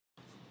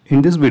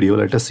In this video,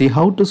 let us see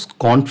how to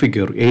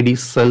configure AD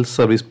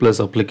Self-Service Plus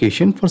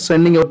application for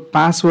sending out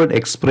password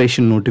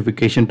expiration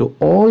notification to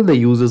all the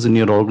users in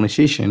your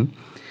organization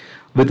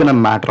within a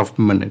matter of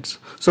minutes.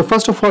 So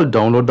first of all,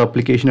 download the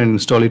application and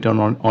install it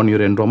on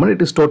your environment.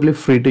 It is totally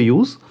free to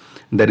use.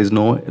 There is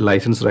no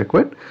license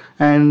required,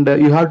 and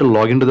you have to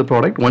log into the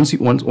product. Once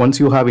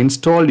you have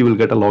installed, you will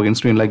get a login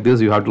screen like this.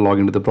 You have to log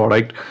into the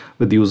product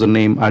with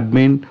username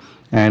admin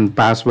and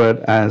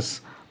password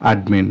as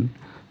admin,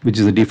 which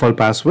is the default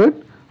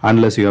password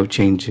unless you have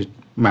changed it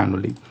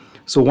manually.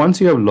 So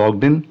once you have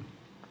logged in,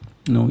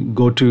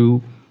 go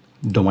to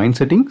domain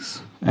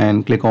settings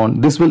and click on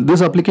this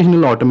application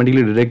will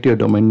automatically detect your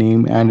domain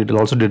name, and it will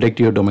also detect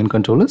your domain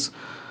controllers.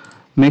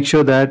 Make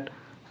sure that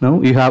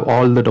you have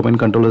all the domain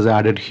controllers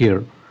added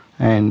here.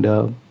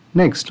 And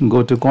next,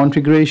 go to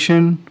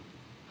configuration,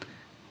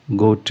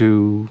 go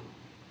to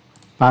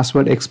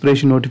password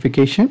expiration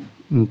notification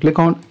and click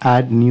on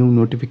add new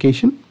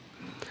notification.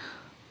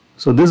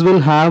 So this will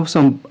have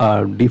some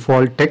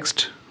default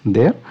text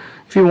there.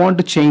 If you want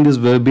to change this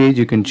verbiage,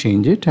 you can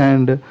change it.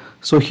 And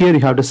so here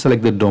you have to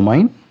select the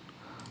domain.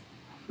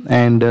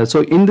 And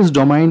so in this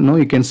domain,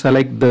 you can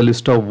select the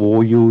list of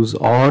OUs,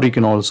 or you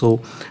can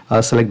also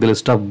select the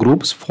list of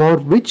groups for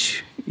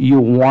which you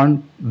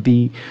want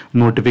the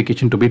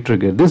notification to be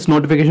triggered. This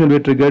notification will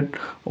be triggered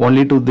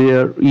only to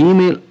their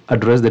email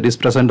address that is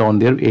present on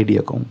their AD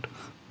account.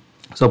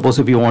 Suppose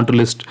if you want to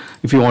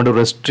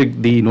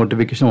restrict the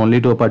notification only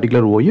to a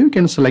particular OU, you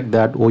can select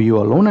that OU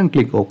alone and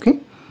click OK,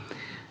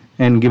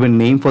 and give a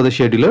name for the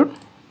scheduler.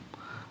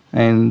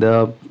 And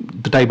the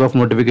type of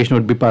notification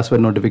would be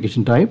password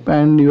notification type,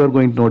 and you are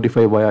going to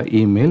notify via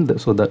email.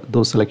 So that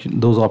those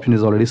option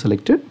is already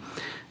selected.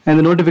 And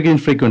the notification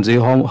frequency,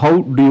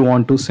 how do you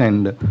want to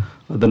send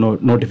the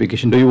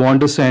notification? Do you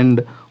want to send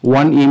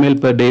one email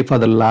per day for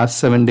the last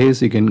 7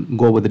 days? You can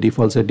go with the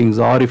default settings.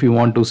 Or if you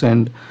want to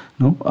send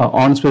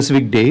on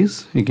specific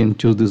days, you can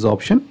choose this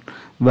option,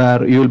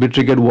 where you will be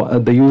triggered,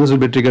 the users will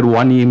be triggered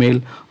one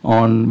email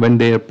on when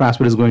their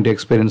password is going to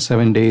expire in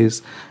 7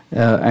 days,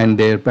 and when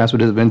their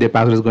password is going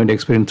to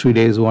expire in 3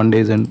 days, 1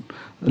 day, and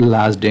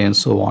last day, and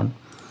so on.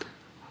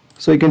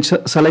 So you can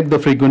select the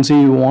frequency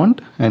you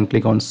want and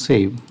click on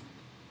save.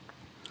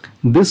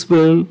 This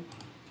will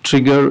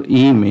trigger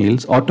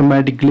emails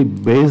automatically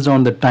based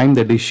on the time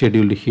that is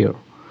scheduled here.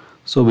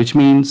 So which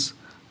means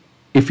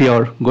if you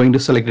are going to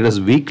select it as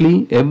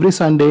weekly, every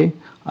Sunday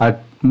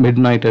at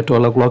midnight at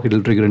 12 o'clock it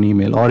will trigger an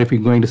email. Or if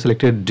you're going to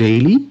select it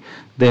daily,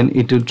 then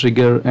it will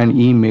trigger an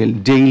email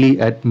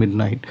daily at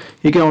midnight.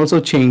 You can also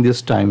change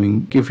this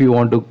timing if you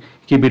want to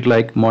keep it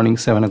like morning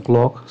 7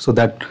 o'clock, so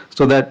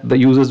that the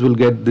users will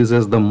get this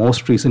as the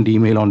most recent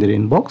email on their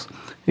inbox.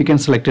 You can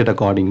select it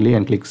accordingly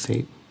and click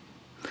save.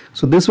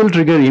 So this will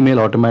trigger email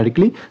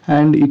automatically,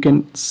 and you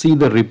can see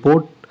the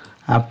report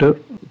after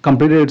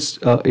completed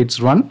its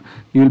run.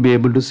 You will be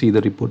able to see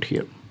the report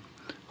here.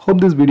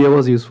 Hope this video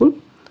was useful.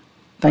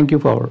 Thank you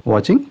for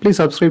watching. Please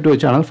subscribe to our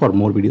channel for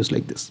more videos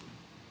like this.